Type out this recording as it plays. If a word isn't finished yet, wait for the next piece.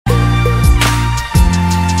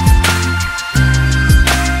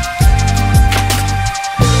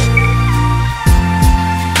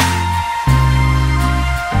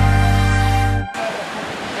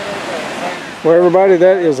Well, everybody,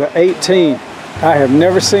 that is an 18. I have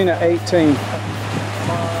never seen an 18.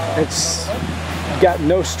 It's got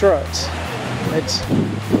no struts. It's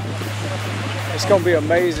going to be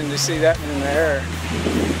amazing to see that in the air.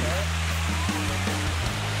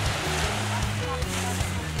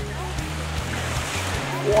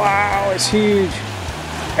 Wow, it's huge.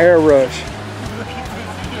 Airush.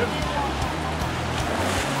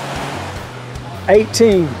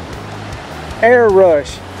 18.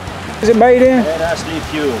 Airush. Is it made in? Airush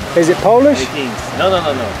Lithium. Is it Polish? No.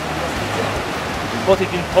 We bought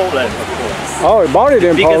it in Poland, of course. Oh, we bought it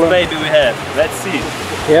in Poland. Biggest baby we have. Let's see.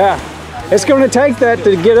 Yeah. It's going to take that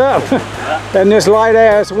to get up in this light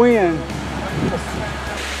ass wind.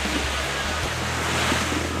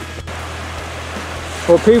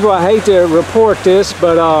 Well, people, I hate to report this,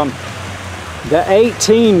 but the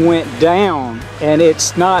 18 went down and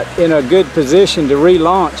it's not in a good position to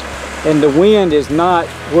relaunch, and the wind is not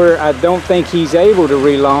where I don't think he's able to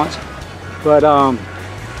relaunch. But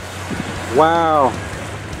wow,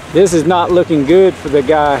 this is not looking good for the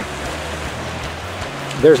guy.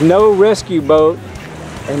 There's no rescue boat,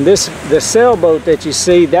 and the sailboat that you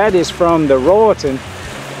see, that is from the Royalton.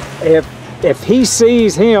 If he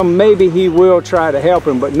sees him, maybe he will try to help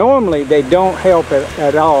him, but normally they don't help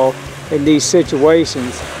at all in these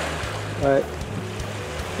situations. But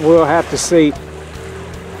we'll have to see.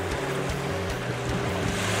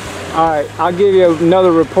 All right, I'll give you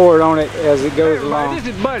another report on it as it goes along. This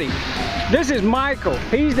is Buddy. This is Michael.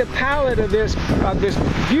 He's the pilot of this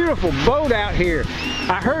beautiful boat out here.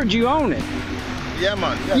 I heard you own it. Yeah,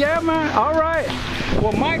 man. Yeah, man. All right.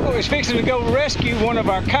 Well, Michael is fixing to go rescue one of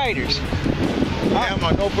our kiters. Yeah,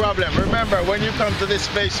 man. No problem. Remember, when you come to this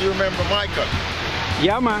space, you remember Michael.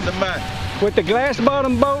 Yeah, man. The man. With the glass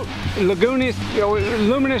bottom boat, Luminous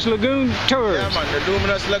Lagoon Tours. Yeah, man. The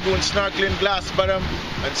Luminous Lagoon snorkeling, glass bottom,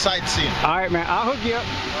 and sightseeing. All right, man. I'll hook you up.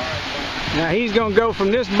 All right, man. Now he's gonna go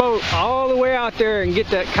from this boat all the way out there and get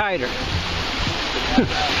that kiter.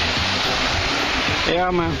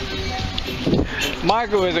 Yeah, man.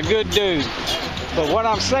 Michael is a good dude. But what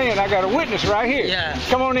I'm saying, I got a witness right here. Yeah.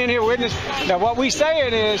 Come on in here, witness. Now what we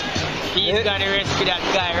saying is, he's gonna rescue that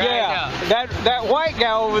guy right now. That white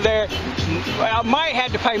guy over there, I might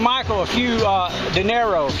have to pay Michael a few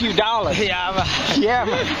dinero, a few dollars. Yeah, man. Yeah,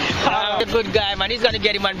 man. A good guy, man. He's gonna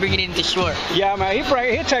get him and bring it into shore. Yeah, man.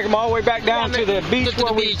 He'll take him all the way back down to the beach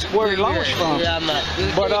where he launched from. Yeah, man.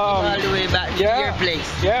 But all the way back to your place.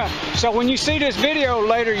 Yeah. So when you see this video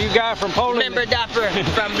later, you guy from Poland. Remember Dapper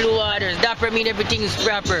from Blue Waters. Dapper mean everything's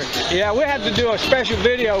proper. Yeah, we have to do a special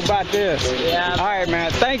video about this. Yeah. All right,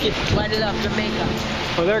 man. Thank you. One love, Jamaica.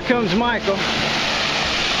 Well, there comes Michael.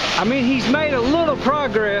 I mean, he's made a little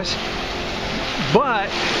progress, but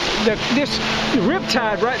this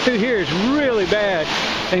riptide right through here is really bad.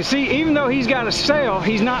 And see, even though he's got a sail,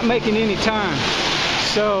 he's not making any time.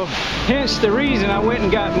 So, hence the reason I went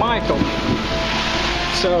and got Michael.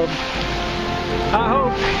 So, I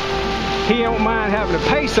hope he don't mind having to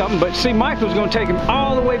pay something, but see, Michael's going to take him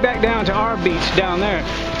all the way back down to our beach down there,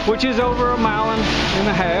 which is over 1.5 miles.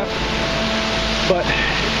 But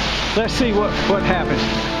let's see what happens.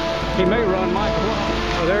 He may run Michael off.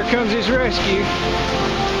 Well, there comes his rescue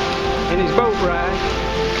and his boat ride.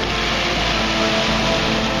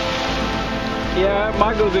 Yeah,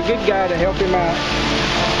 Michael's a good guy to help him out.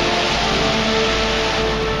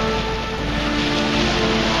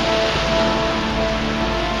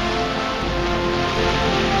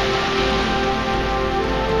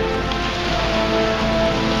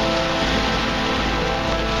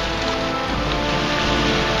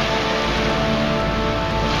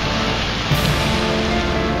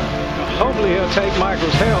 Hopefully he'll take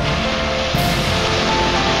Michael's help.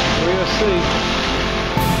 We'll see.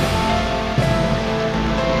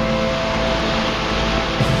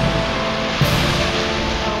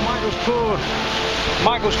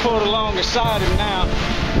 Michael's pulled along beside him now,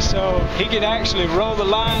 so he can actually roll the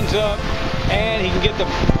lines up and he can get the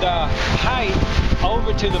height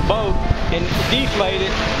over to the boat and deflate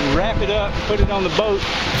it, wrap it up, put it on the boat,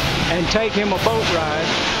 and take him a boat ride.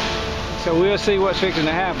 So we'll see what's fixing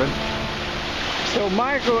to happen. So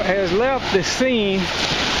Michael has left the scene,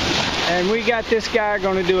 and we got this guy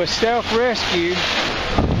going to do a stealth rescue.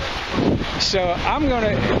 So I'm going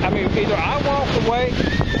to, either I walk away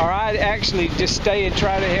or I actually just stay and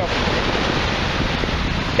try to help him.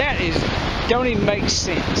 That don't even make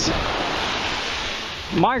sense.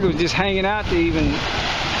 Michael's just hanging out to even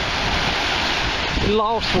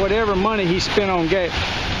lost whatever money he spent on gas.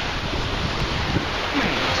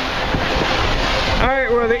 All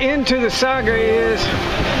right, well, the end to the saga is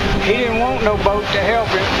he didn't want no boat to help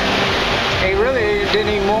him. He really didn't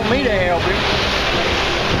even want me to help him.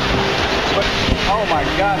 But, oh my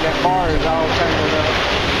God, that bar is all tangled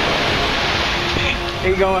up.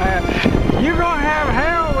 You're gonna have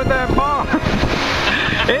hell with that bar.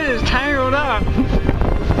 It is tangled up.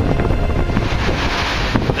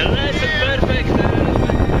 The rest is perfect.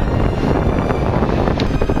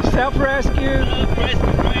 Self-rescue.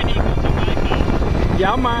 Self-rescue training to my car.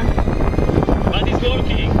 Yeah, man. But it's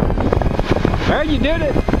working. Well, you did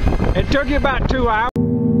it. It took you about 2 hours.